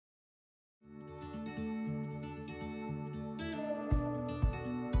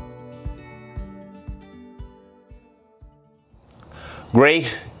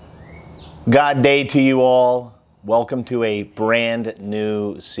Great God Day to you all. Welcome to a brand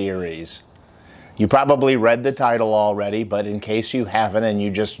new series. You probably read the title already, but in case you haven't and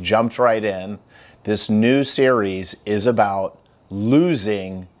you just jumped right in, this new series is about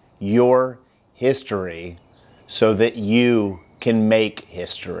losing your history so that you can make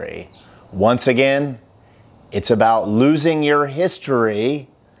history. Once again, it's about losing your history,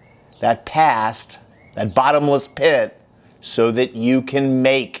 that past, that bottomless pit, so that you can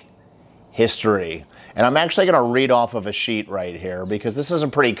make history. And I'm actually going to read off of a sheet right here because this is a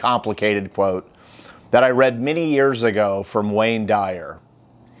pretty complicated quote that I read many years ago from Wayne Dyer.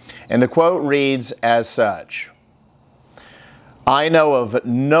 And the quote reads as such: "I know of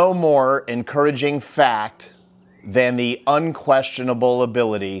no more encouraging fact than the unquestionable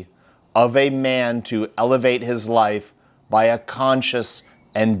ability of a man to elevate his life by a conscious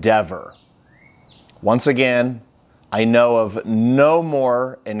endeavor." Once again, I know of no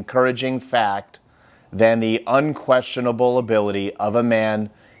more encouraging fact than the unquestionable ability of a man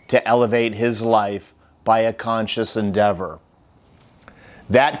to elevate his life by a conscious endeavor.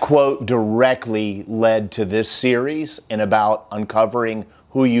 That quote directly led to this series and about uncovering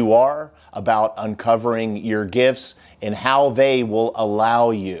who you are, about uncovering your gifts, and how they will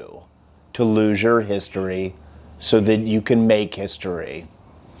allow you to lose your history so that you can make history.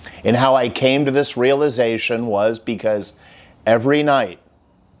 And how I came to this realization was because every night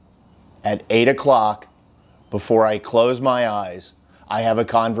at 8 o'clock, before I close my eyes, I have a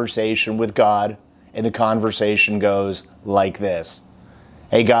conversation with God, and the conversation goes like this: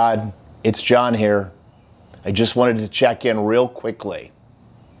 "Hey God, it's John here. I just wanted to check in real quickly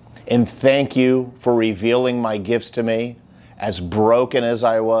and thank you for revealing my gifts to me, as broken as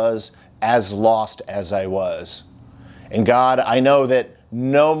I was, as lost as I was. And God, I know that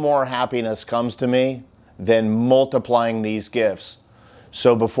no more happiness comes to me than multiplying these gifts.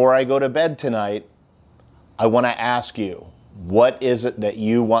 So before I go to bed tonight, I want to ask you, what is it that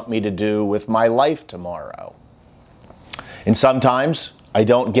you want me to do with my life tomorrow?" And sometimes I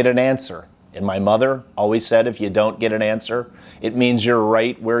don't get an answer. And my mother always said, if you don't get an answer, it means you're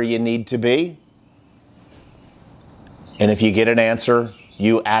right where you need to be. And if you get an answer,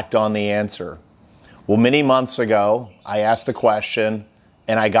 you act on the answer. Well, many months ago, I asked a question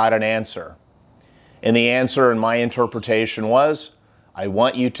and I got an answer. And the answer in my interpretation was, I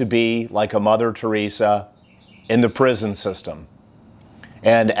want you to be like a Mother Teresa in the prison system.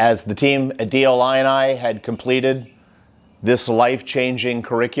 And as the team at DLI and I had completed this life-changing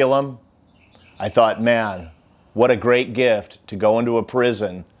curriculum, I thought, man, what a great gift to go into a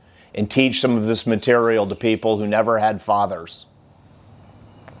prison and teach some of this material to people who never had fathers.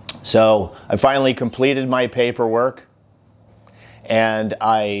 So I finally completed my paperwork, and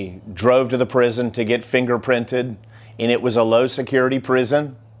I drove to the prison to get fingerprinted, and it was a low security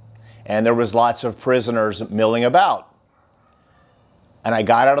prison, and there was lots of prisoners milling about. And I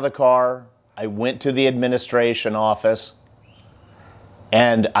got out of the car, I went to the administration office,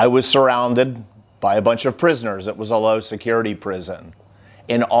 and I was surrounded by a bunch of prisoners. It was a low security prison.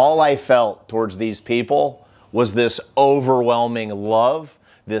 And all I felt towards these people was this overwhelming love,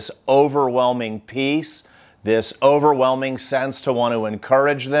 this overwhelming peace, this overwhelming sense to want to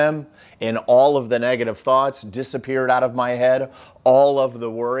encourage them, and all of the negative thoughts disappeared out of my head. All of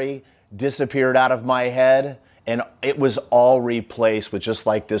the worry disappeared out of my head, and it was all replaced with just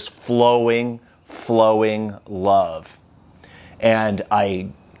like this flowing love. And I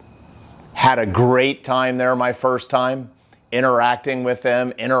had a great time there my first time, interacting with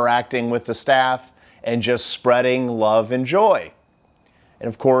them, interacting with the staff, and just spreading love and joy. And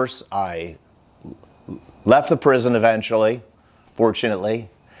of course, I left the prison eventually, fortunately,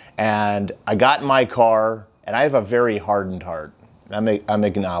 and I got in my car, and I have a very hardened heart. I'm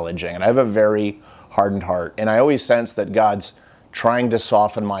acknowledging, and I have a very hardened heart. And I always sense that God's trying to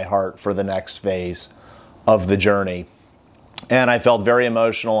soften my heart for the next phase of the journey. And I felt very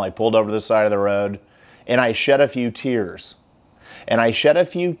emotional. I pulled over the side of the road, and I shed a few tears. And I shed a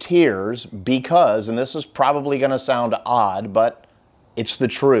few tears because, and this is probably going to sound odd, but it's the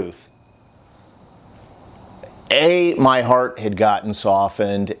truth. A, my heart had gotten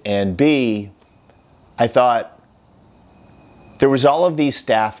softened, and B, I thought there was all of these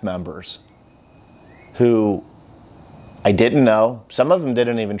staff members who I didn't know. Some of them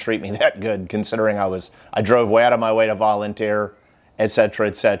didn't even treat me that good, considering I drove way out of my way to volunteer, etc.,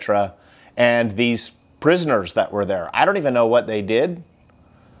 etc. And these prisoners that were there, I don't even know what they did,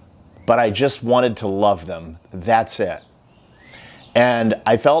 but I just wanted to love them. That's it. And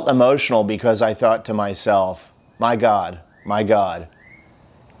I felt emotional because I thought to myself, my God,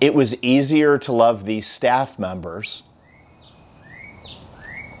 it was easier to love these staff members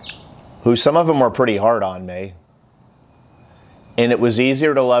who some of them were pretty hard on me. And it was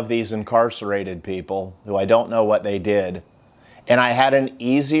easier to love these incarcerated people who I don't know what they did. And I had an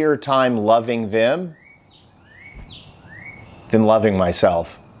easier time loving them than loving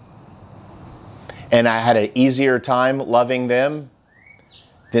myself. And I had an easier time loving them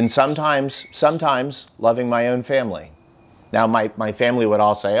than sometimes loving my own family. Now, my family would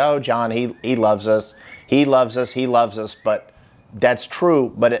all say, oh, John, he loves us. He loves us. He loves us. But that's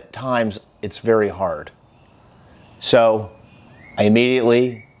true. But at times, it's very hard. So I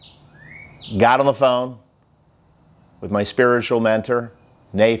immediately got on the phone with my spiritual mentor,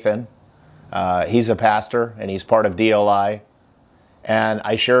 Nathan. He's a pastor, and he's part of DLI. And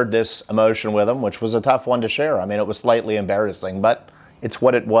I shared this emotion with him, which was a tough one to share. I mean, it was slightly embarrassing, but it's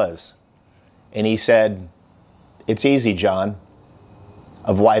what it was. And he said, it's easy, John,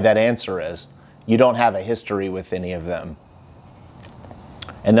 of why that answer is. You don't have a history with any of them.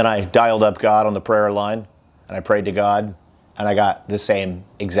 And then I dialed up God on the prayer line, and I prayed to God, and I got the same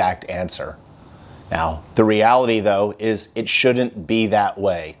exact answer. Now, the reality, though, is it shouldn't be that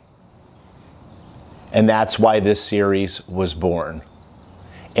way. And that's why this series was born.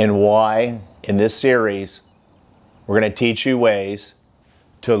 And why, in this series, we're going to teach you ways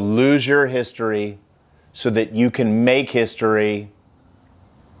to lose your history so that you can make history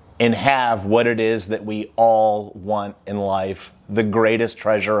and have what it is that we all want in life, the greatest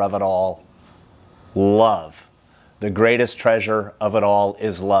treasure of it all, love. The greatest treasure of it all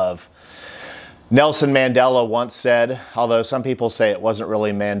is love. Nelson Mandela once said, although some people say it wasn't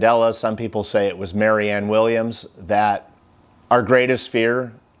really Mandela, some people say it was Marianne Williams, that our greatest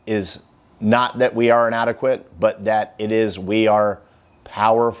fear is not that we are inadequate, but that it is we are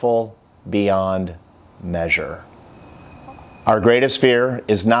powerful beyond measure. Our greatest fear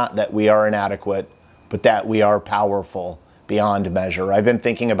is not that we are inadequate, but that we are powerful beyond measure. I've been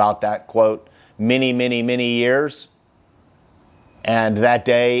thinking about that quote many, many, many years. And that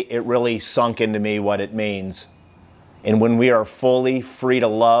day, it really sunk into me what it means. And when we are fully free to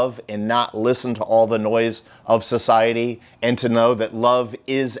love and not listen to all the noise of society, and to know that love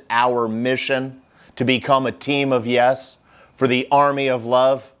is our mission, to become a team of yes, for the army of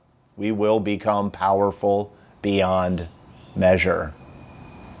love, we will become powerful beyond measure.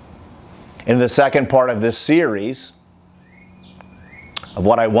 In the second part of this series, of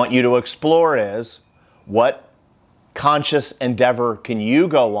what I want you to explore is, what conscious endeavor can you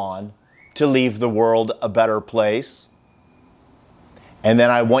go on to leave the world a better place? And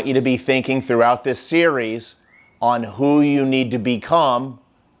then I want you to be thinking throughout this series on who you need to become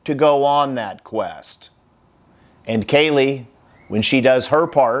to go on that quest. And Kaylee, when she does her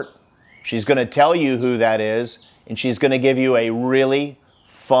part, she's going to tell you who that is, and she's going to give you a really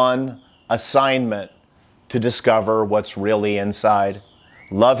fun assignment to discover what's really inside.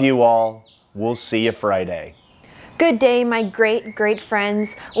 Love you all. We'll see you Friday. Good day, my great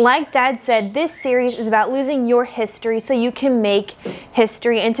friends. Like Dad said, this series is about losing your history so you can make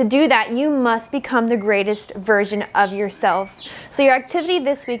history. And to do that, you must become the greatest version of yourself. So your activity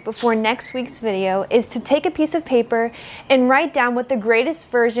this week before next week's video is to take a piece of paper and write down what the greatest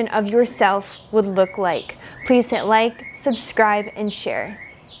version of yourself would look like. Please hit like, subscribe, and share.